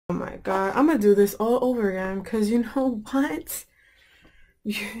Oh my god, I'm gonna do this all over again because you know what?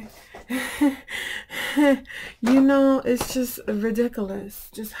 You know, it's just ridiculous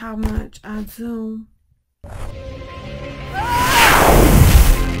just how much I do.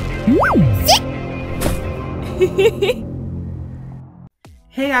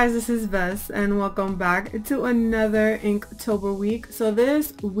 Hey guys, this is Vess and welcome back to another Inktober week. So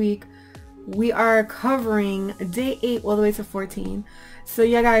this week we are covering day 8 all the way to 14. So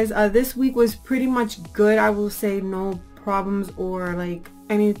yeah guys, this week was pretty much good. I will say no problems or like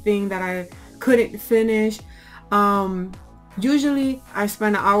anything that I couldn't finish. Usually I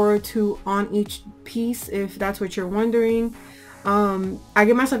spend an hour or two on each piece, if that's what you're wondering. I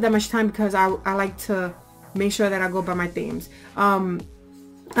give myself that much time because I like to make sure that I go by my themes. I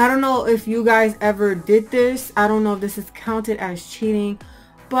don't know if you guys ever did this. I don't know if this is counted as cheating,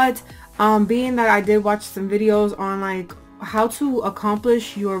 but being that I did watch some videos on like how to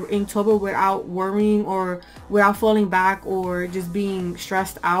accomplish your Inktober without worrying or without falling back or just being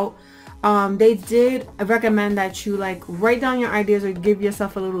stressed out, they did recommend that you like write down your ideas or give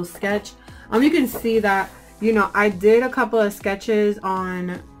yourself a little sketch. You can see that, you know, I did a couple of sketches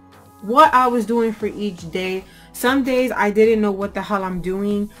on what I was doing for each day. Some days I didn't know what the hell I'm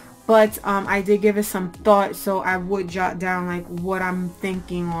doing, but I did give it some thought, so I would jot down like what I'm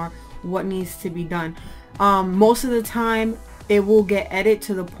thinking or what needs to be done. Most of the time it will get edited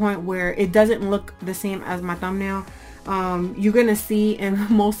to the point where it doesn't look the same as my thumbnail. You're gonna see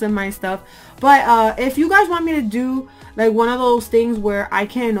in most of my stuff, but if you guys want me to do like one of those things where I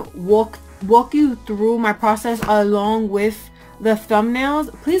can walk you through my process along with the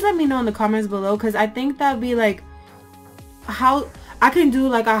thumbnails, please let me know in the comments below, because I think that'd be like how I can do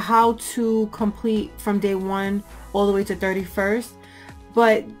like a how to complete from day 1 all the way to 31st.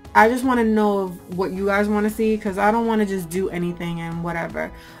 But I just want to know what you guys want to see, because I don't want to just do anything and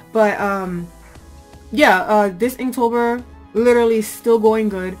whatever. But yeah, this Inktober literally still going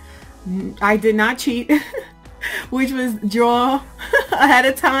good. I did not cheat which was draw ahead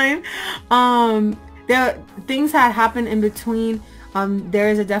of time. Things had happened in between. There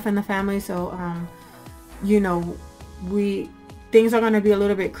is a death in the family, so you know, things are going to be a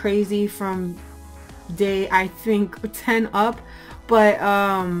little bit crazy from day, I think, 10 up, but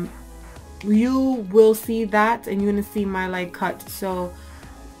you will see that and you're going to see my like cut. So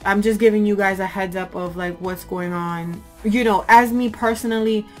I'm just giving you guys a heads up of like what's going on, you know, as me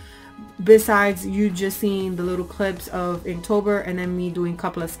personally, besides you just seeing the little clips of Inktober and then me doing a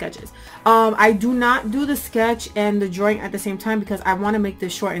couple of sketches. I do not do the sketch and the drawing at the same time because I want to make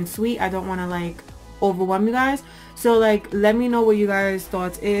this short and sweet. I don't want to like overwhelm you guys. So like let me know what you guys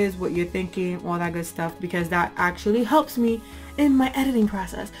thoughts is, what you're thinking, all that good stuff, because that actually helps me in my editing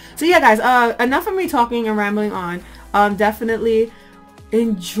process. So yeah guys, enough of me talking and rambling on. Definitely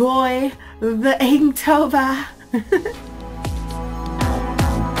enjoy the Inktober.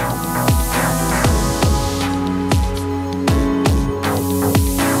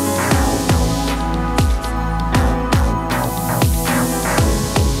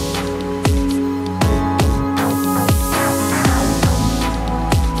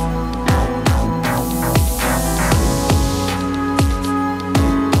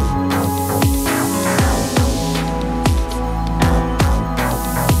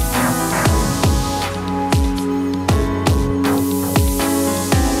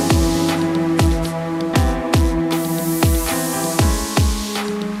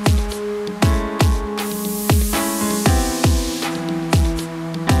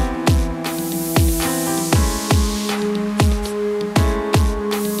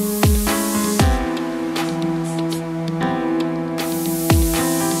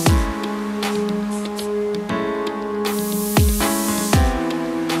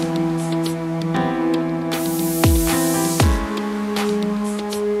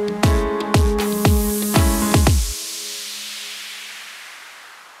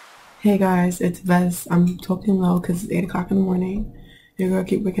 Hey guys, it's Vess. I'm talking low because it's 8 o'clock in the morning. Your girl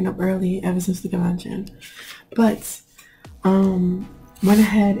keep waking up early ever since the convention. But went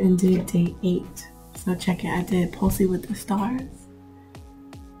ahead and did day 8. So check it. I did Pulsey with the Stars.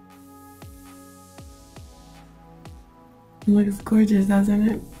 It looks gorgeous, doesn't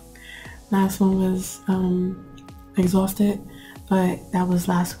it? Last one was Exhausted, but that was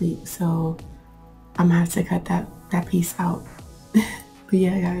last week, so I'm gonna have to cut that piece out. But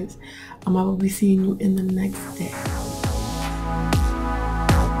yeah guys, I will be seeing you in the next day.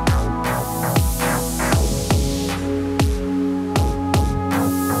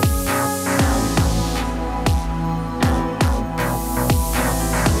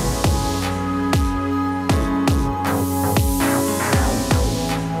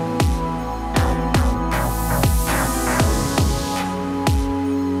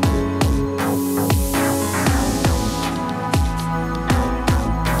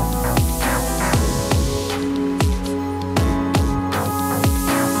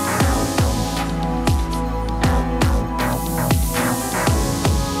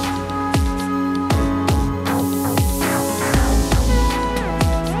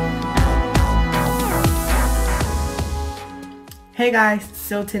 Hey guys,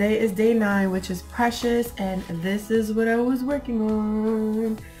 so today is day 9, which is Precious, and this is what I was working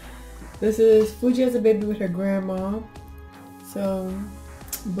on. This is Fuji as a baby with her grandma. So,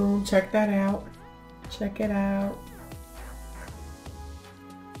 boom, check that out. Check it out.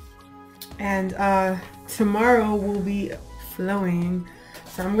 And tomorrow we'll be flowing.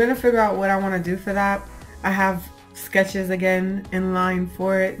 So I'm gonna figure out what I want to do for that. I have sketches again in line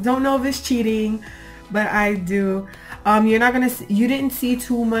for it. Don't know if it's cheating, but I do. You're not gonna see, you didn't see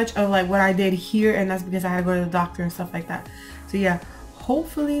too much of like what I did here, and that's because I had to go to the doctor and stuff like that. So yeah,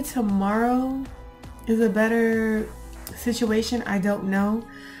 hopefully tomorrow is a better situation. I don't know,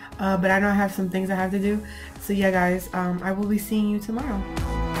 but I know I have some things I have to do. So yeah guys, I will be seeing you tomorrow.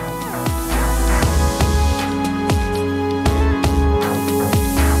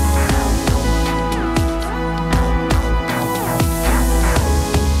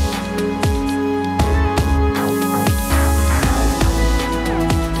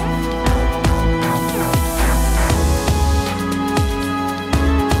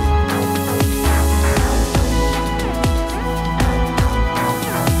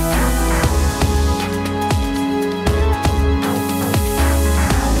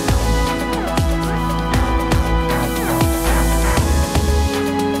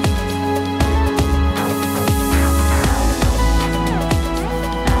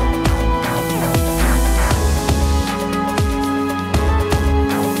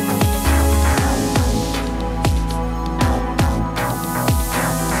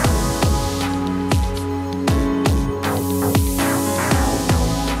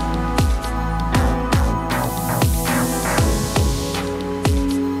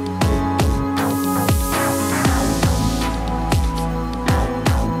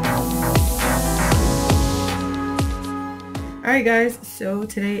 Alright guys, so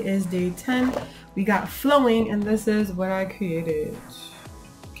today is day 10. We got flowing, and this is what I created.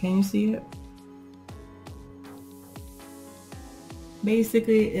 Can you see it?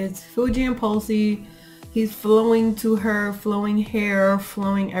 Basically, it's Fuji and Pulsey. He's flowing to her, flowing hair,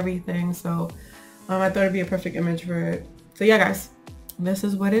 flowing everything. So I thought it'd be a perfect image for it. So yeah guys, this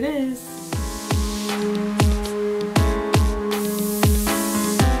is what it is.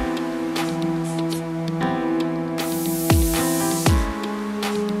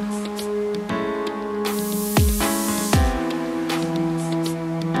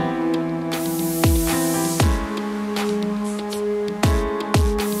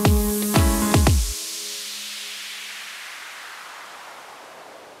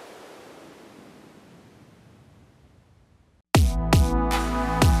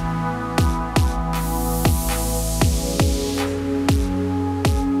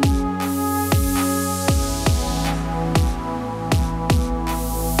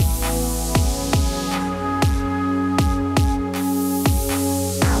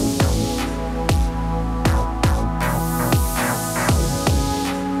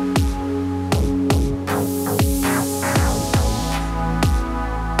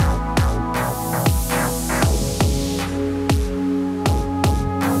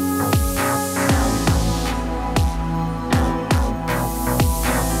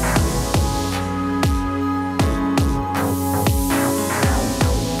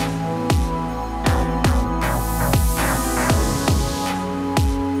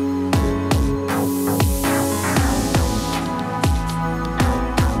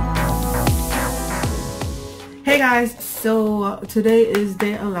 Hey guys, so today is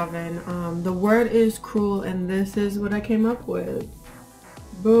day 11. The word is cruel, and this is what I came up with.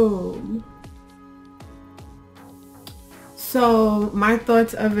 Boom. So my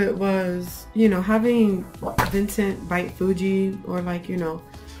thoughts of it was, you know, having Vincent bite Fuji, or like, you know,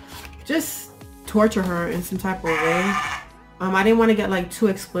 just torture her in some type of way. I didn't want to get like too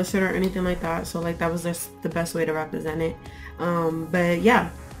explicit or anything like that, so like that was just the best way to represent it. But yeah,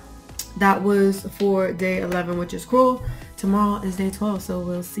 that was for day 11, which is cruel. Tomorrow is day 12, so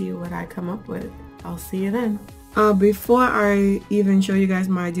we'll see what I come up with. I'll see you then. Before I even show you guys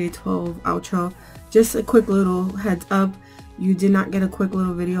my day 12 outro, just a quick little heads up. You did not get a quick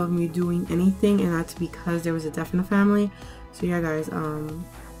little video of me doing anything, and that's because there was a death in the family. So yeah guys,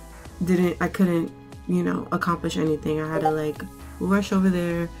 I couldn't, you know, accomplish anything. I had to like rush over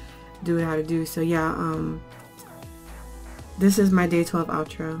there, do what I had to do. So yeah, this is my day 12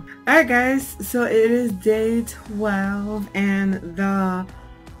 outro. Alright guys, so it is day 12, and the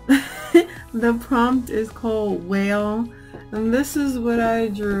the prompt is called Whale, and this is what I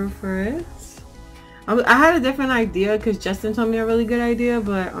drew for it. I had a different idea because Justin told me a really good idea,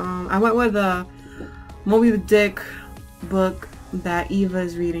 but I went with the Moby Dick book that Eva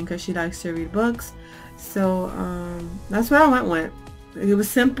is reading because she likes to read books. So that's what I went with. It was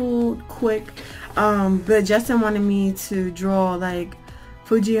simple, quick, but Justin wanted me to draw like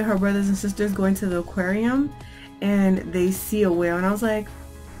Fuji and her brothers and sisters going to the aquarium and they see a whale, and I was like,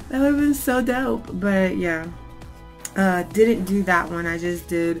 that would have been so dope. But yeah, didn't do that one. I just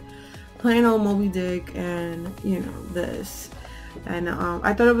did plain old Moby Dick and, you know, this, and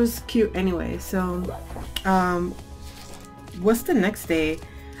I thought it was cute anyway. So what's the next day?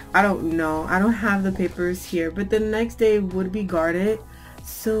 I don't know. I don't have the papers here, but the next day would be guarded.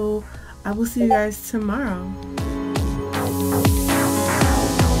 So I will see you guys tomorrow.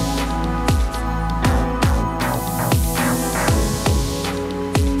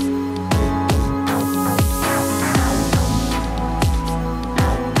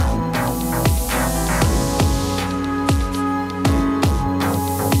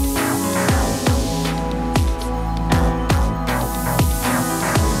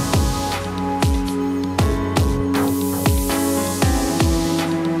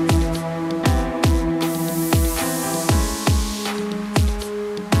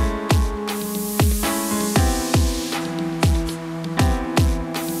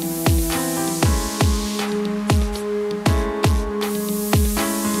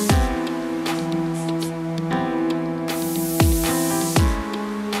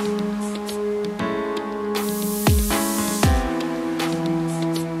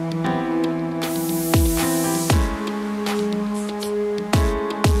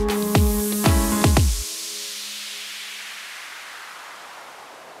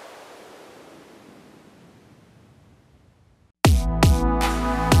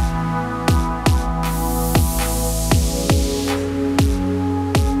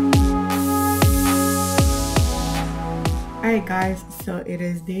 Alright guys, so it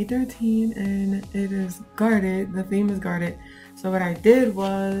is day 13 and it is guarded. The theme is guarded. So what I did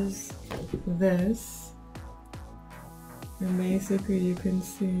was this, and basically you can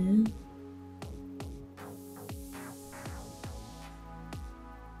see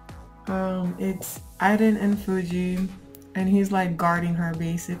it's Aiden and Fuji, and he's like guarding her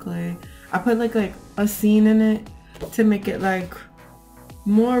basically. I put like a scene in it to make it like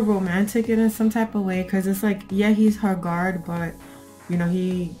more romantic in some type of way, because it's like, yeah, he's her guard, but you know,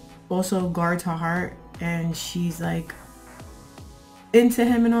 he also guards her heart and she's like into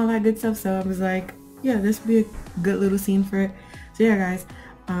him and all that good stuff. So I was like, yeah, this would be a good little scene for it. So yeah guys,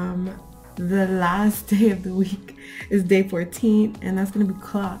 the last day of the week is day 14 and that's gonna be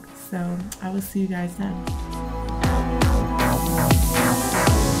clocked. So I will see you guys then.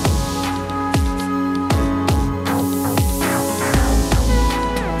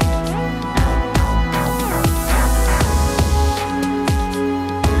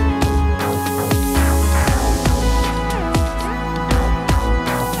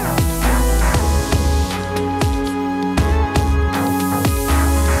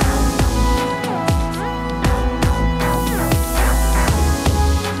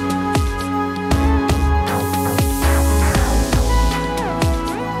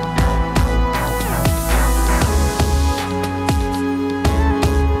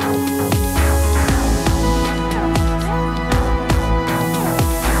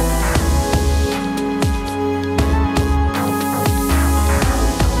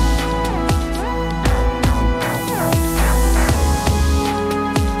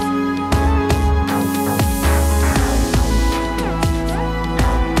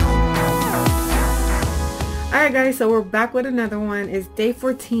 Alright guys, so we're back with another one. It's day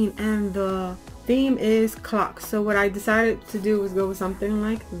 14 and the theme is clocks. So what I decided to do was go with something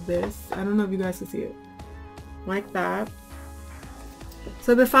like this. I don't know if you guys can see it. Like that.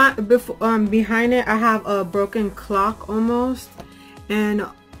 So behind it I have a broken clock almost, and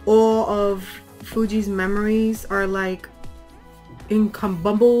all of Fuji's memories are like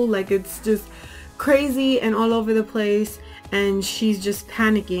incombustible, like it's just crazy and all over the place, and she's just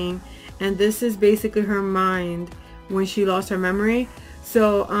panicking. And this is basically her mind when she lost her memory.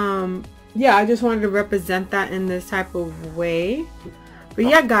 So yeah, I just wanted to represent that in this type of way. But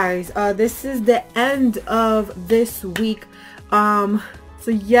yeah guys, this is the end of this week. So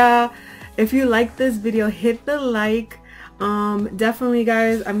yeah, if you like this video, hit the like. Definitely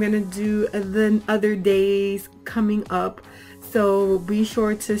guys, I'm gonna do the other days coming up, so be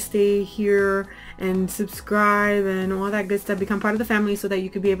sure to stay here and subscribe and all that good stuff. Become part of the family so that you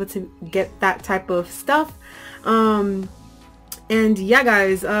could be able to get that type of stuff. And yeah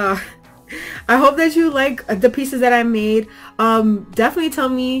guys, I hope that you like the pieces that I made. Definitely tell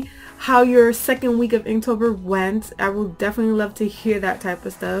me how your second week of Inktober went. I will definitely love to hear that type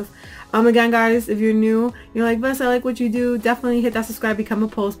of stuff. Again, guys, if you're new, you're like, Vess, I like what you do, definitely hit that subscribe, become a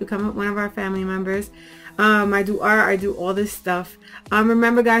post, become one of our family members. I do art, I do all this stuff.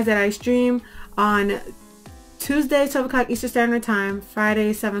 Remember, guys, that I stream on Tuesdays 12 o'clock Eastern Standard Time,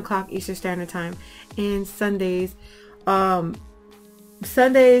 Fridays 7 o'clock Eastern Standard Time, and Sundays 12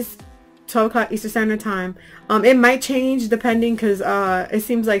 o'clock Eastern Standard Time. It might change depending, because it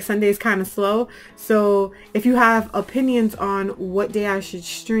seems like Sunday is kind of slow. So if you have opinions on what day I should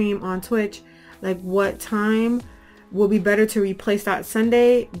stream on Twitch, like what time will be better to replace that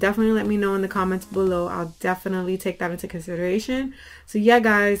Sunday, definitely let me know in the comments below. I'll definitely take that into consideration. So yeah,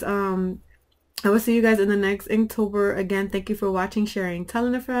 guys, I will see you guys in the next Inktober. Again, thank you for watching, sharing,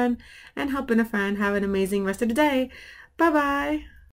 telling a friend, and helping a friend. Have an amazing rest of the day. Bye bye.